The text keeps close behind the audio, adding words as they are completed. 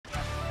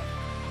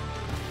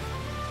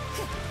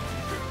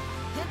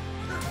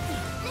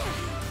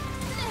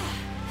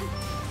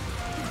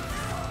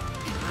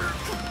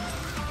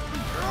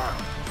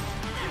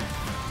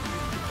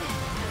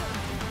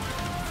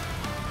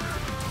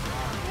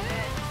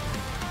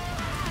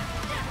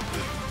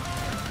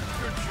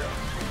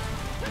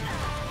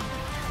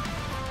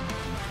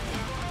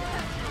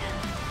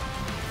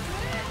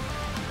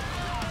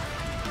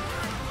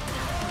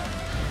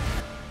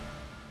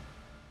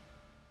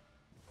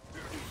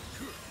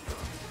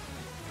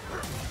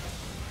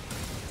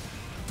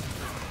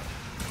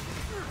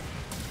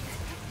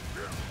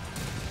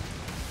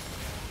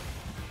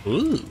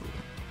Ooh.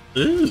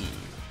 Ooh.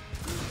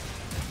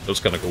 That was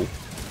kind of cool.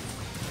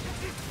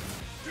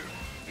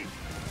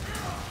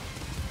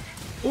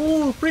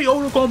 Ooh, free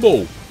auto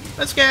combo.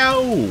 Let's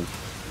go.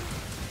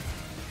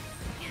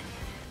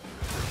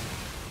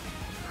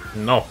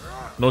 No.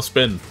 No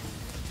spin.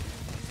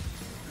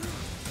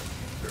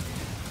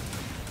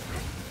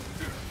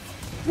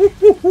 Woo,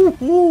 woo, woo,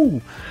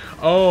 woo.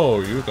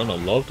 Oh, you're gonna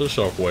love the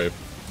shockwave.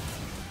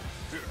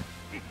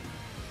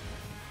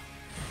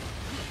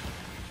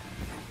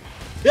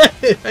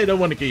 I don't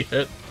want to get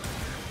hit.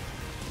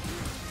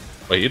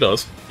 But he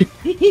does.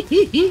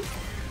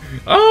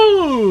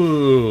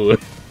 Oh!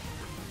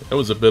 That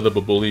was a bit of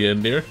a bully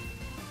in there.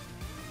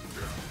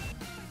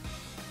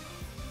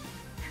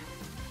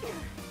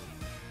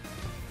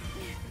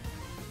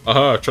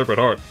 Aha, trip it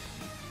hard.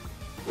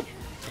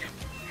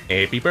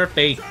 Happy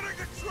birthday!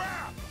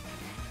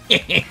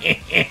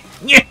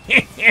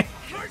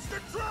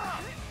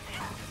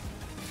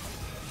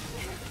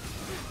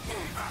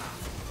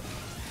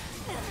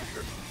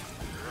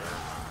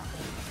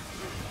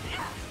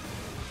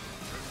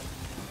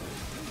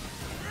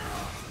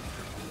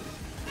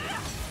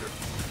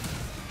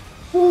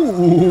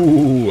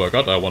 Ooh, I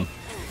got that one.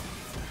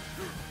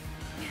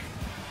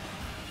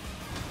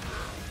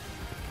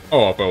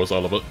 Oh, that was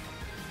all of it.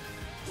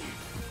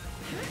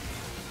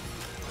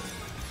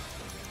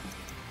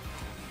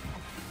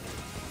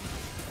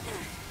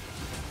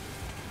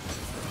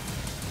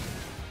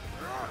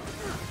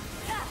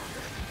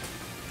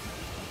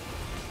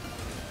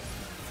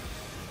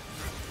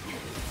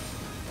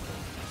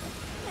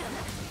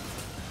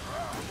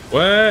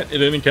 What? It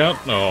didn't count?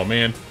 Oh,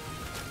 man.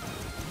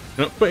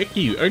 No, fuck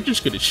you. I'm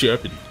just gonna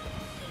sharpen it.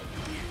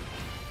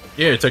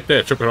 Yeah, take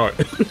that. Trip it hard.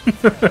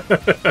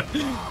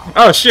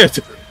 Oh, shit!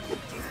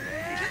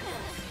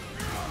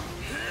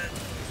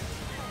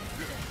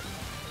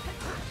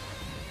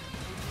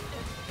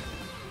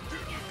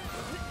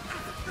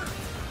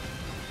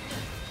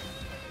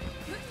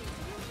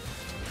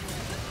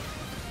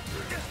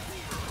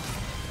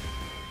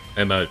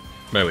 And I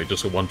mainly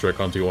just a one-trick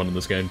onto one in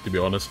this game, to be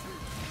honest.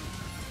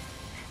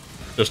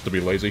 Just to be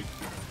lazy.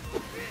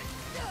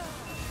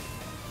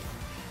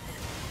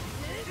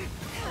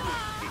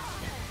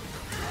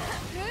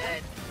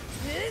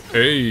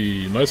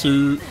 Hey, nice.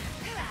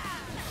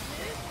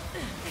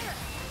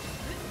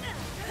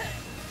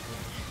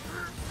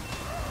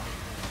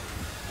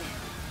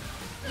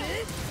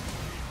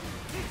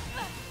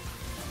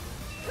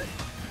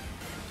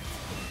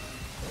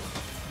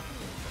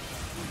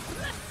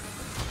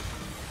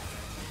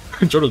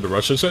 Jordan the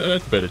Russians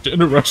activated.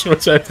 The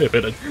Russians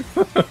activated.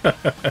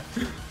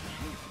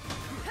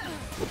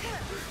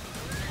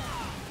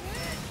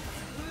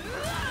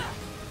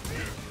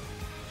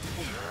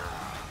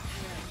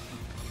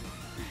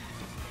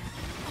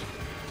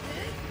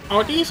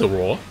 Oh, he's a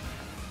raw.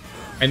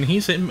 And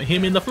he's him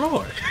in the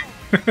floor.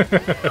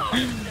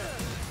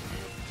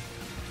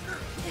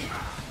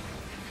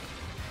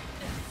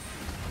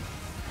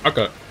 I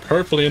got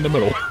perfectly in the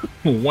middle.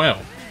 Wow,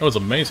 that was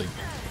amazing.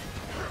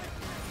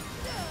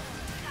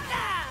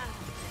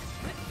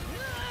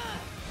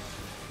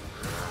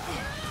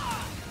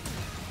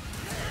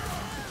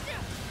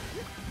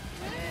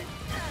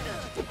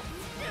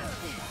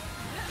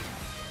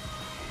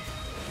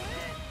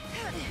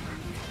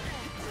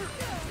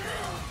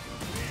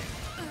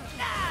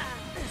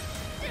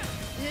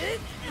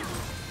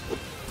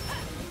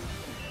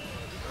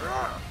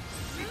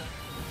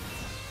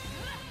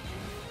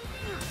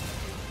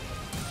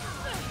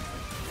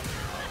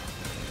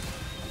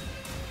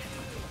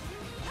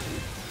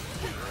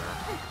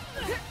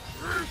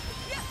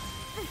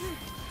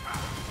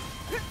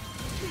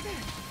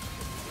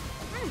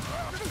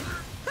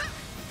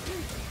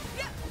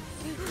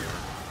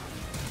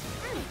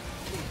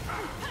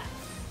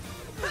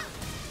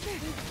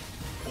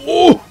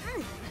 Oh!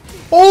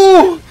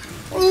 Oh!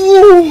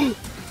 Oh!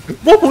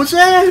 What was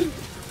that?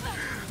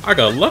 I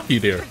got lucky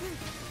there.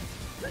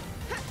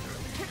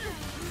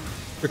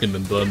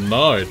 Freaking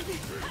denied.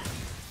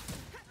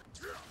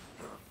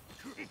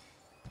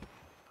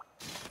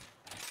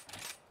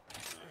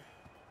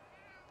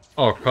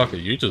 Oh, Crocker,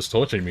 you just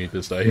torturing me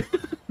this day.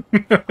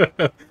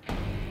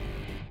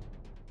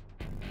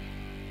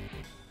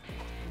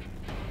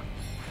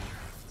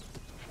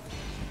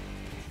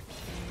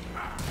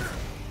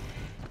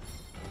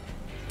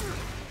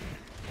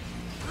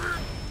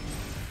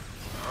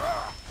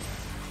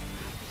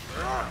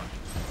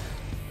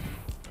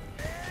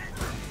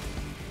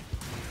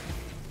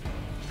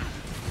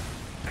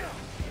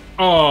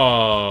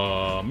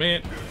 Oh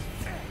man.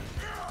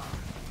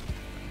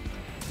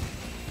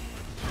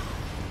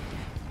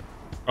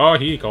 Oh,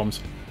 here he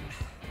comes.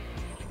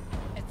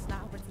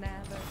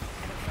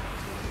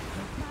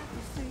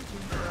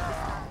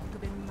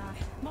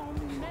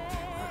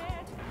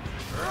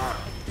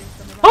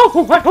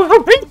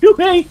 Oh, thank you,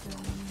 hey.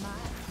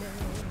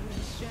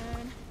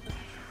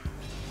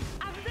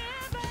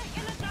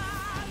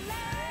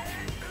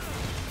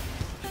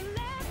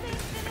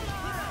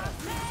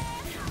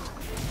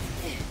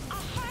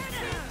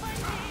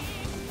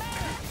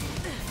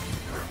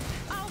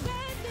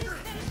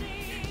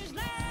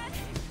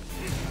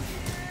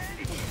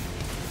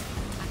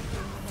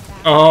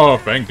 Oh,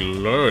 thank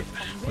Lord.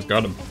 I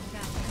got him.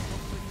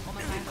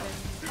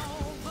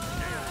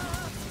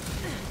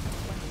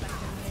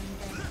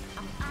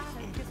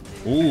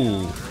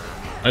 Ooh,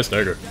 nice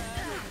dagger.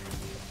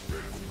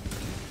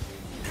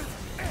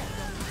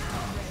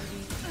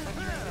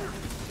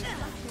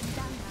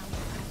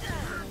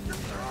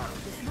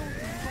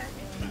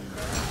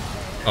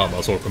 Oh,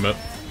 muscle commit.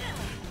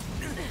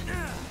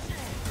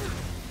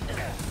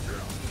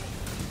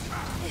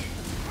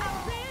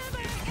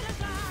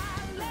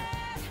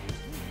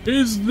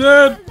 Is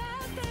that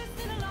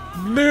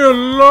dear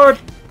Lord?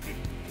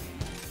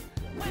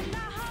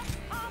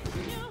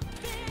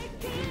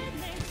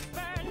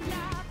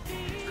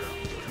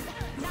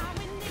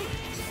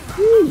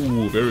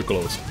 Ooh, very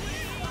close.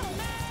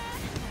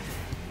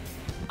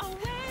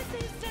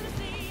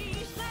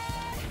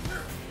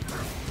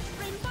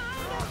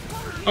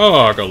 Oh,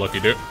 I got lucky,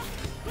 dude.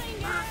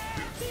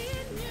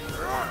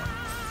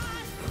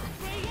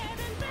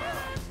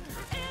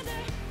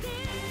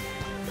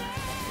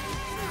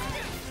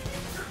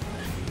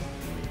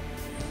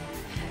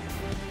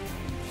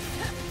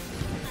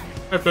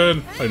 Hi,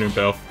 Ben. How you doing,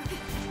 pal?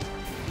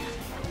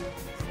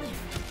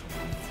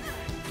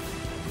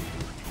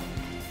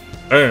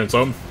 Hey,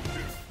 something.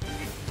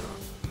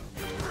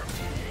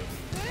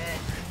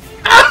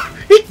 Ah!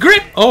 He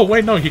grabbed. Oh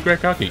wait, no, he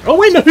grabbed Kaki. Oh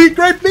wait, no, he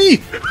grabbed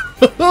me.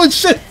 Oh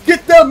shit!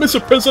 Get down,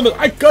 Mr. President.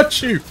 I got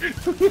you.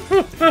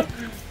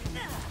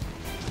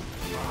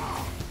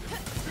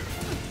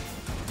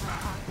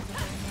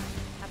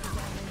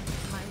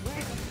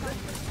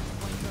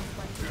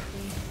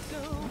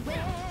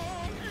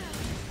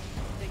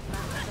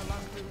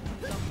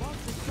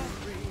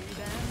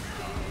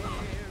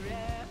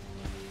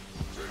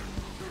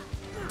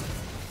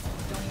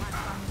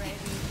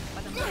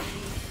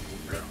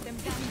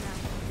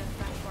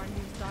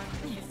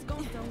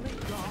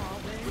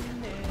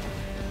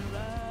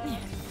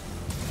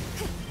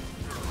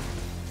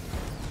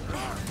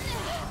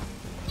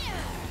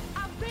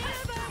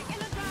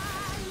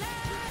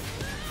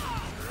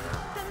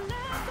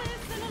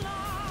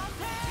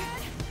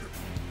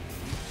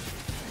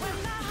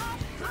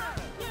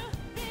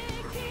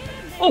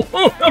 Oh,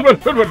 oh, no, no,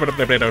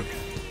 put me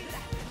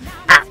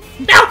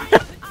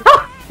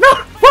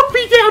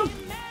down.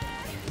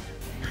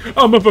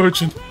 I'm a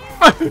virgin.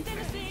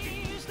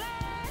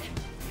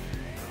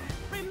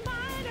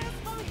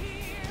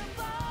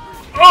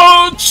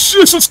 Oh,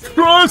 Jesus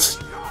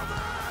Christ.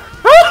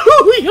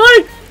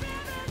 Oh,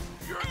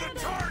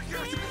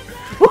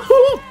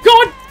 oh,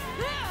 God.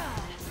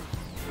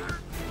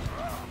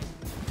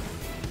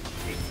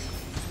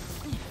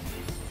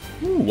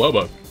 Ooh, what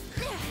about?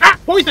 Ah,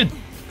 poison.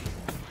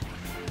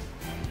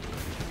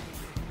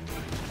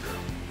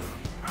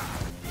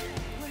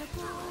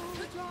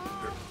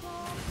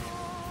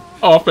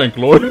 Oh, thank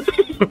Lord.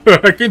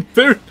 I can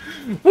do it.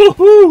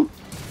 Woohoo!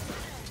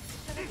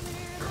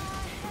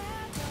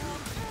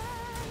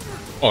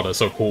 Oh, that's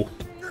so cool.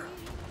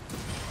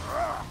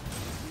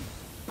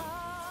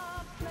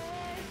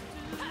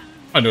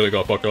 I nearly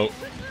got fucked out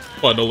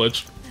by the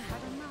ledge.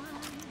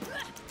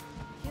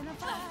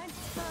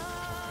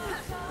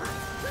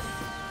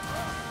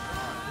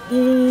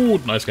 Ooh,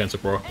 nice cancer,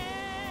 bro.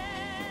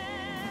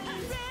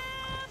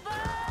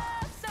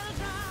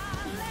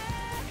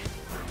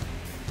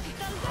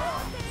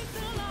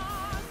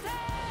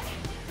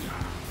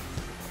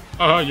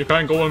 You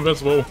can't go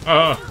invincible.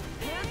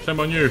 Shame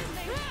on you.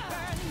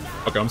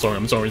 Okay, I'm sorry.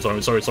 I'm sorry.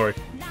 I'm sorry.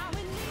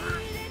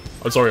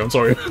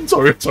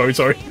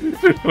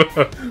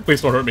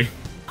 Please don't hurt me.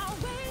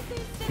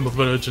 I'm a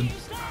virgin.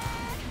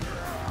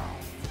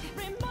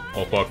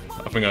 Oh fuck!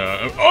 I think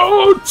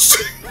oh!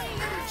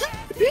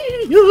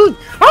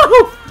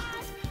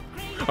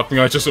 I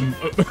think I just am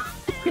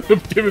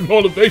giving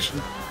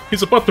motivation.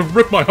 He's about to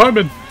rip my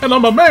hymen, and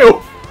I'm a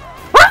male.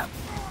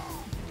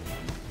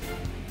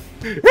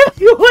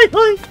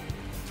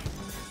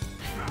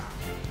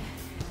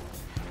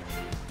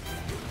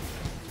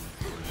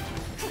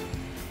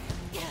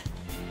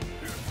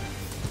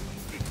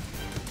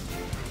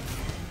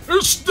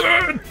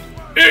 Stand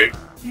in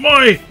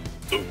my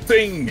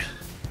thing.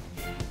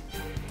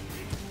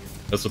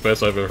 That's the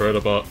best I've ever heard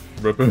about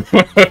ripping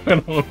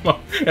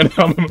and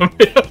I'm a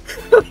male.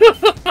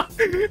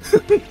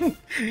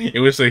 It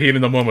was the heat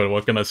in the moment.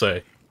 What can I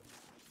say?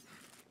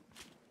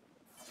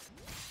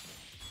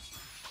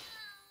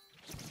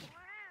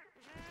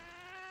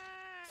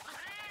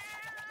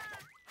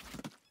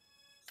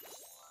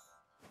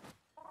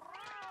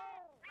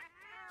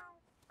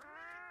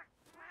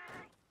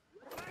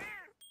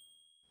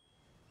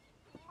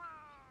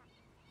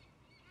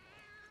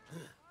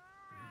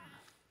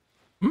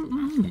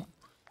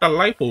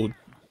 Delightful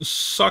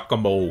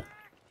suckable,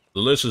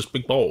 delicious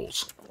big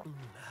balls.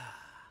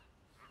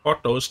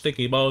 Put those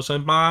sticky balls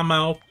in my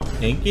mouth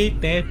and get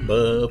that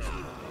buff.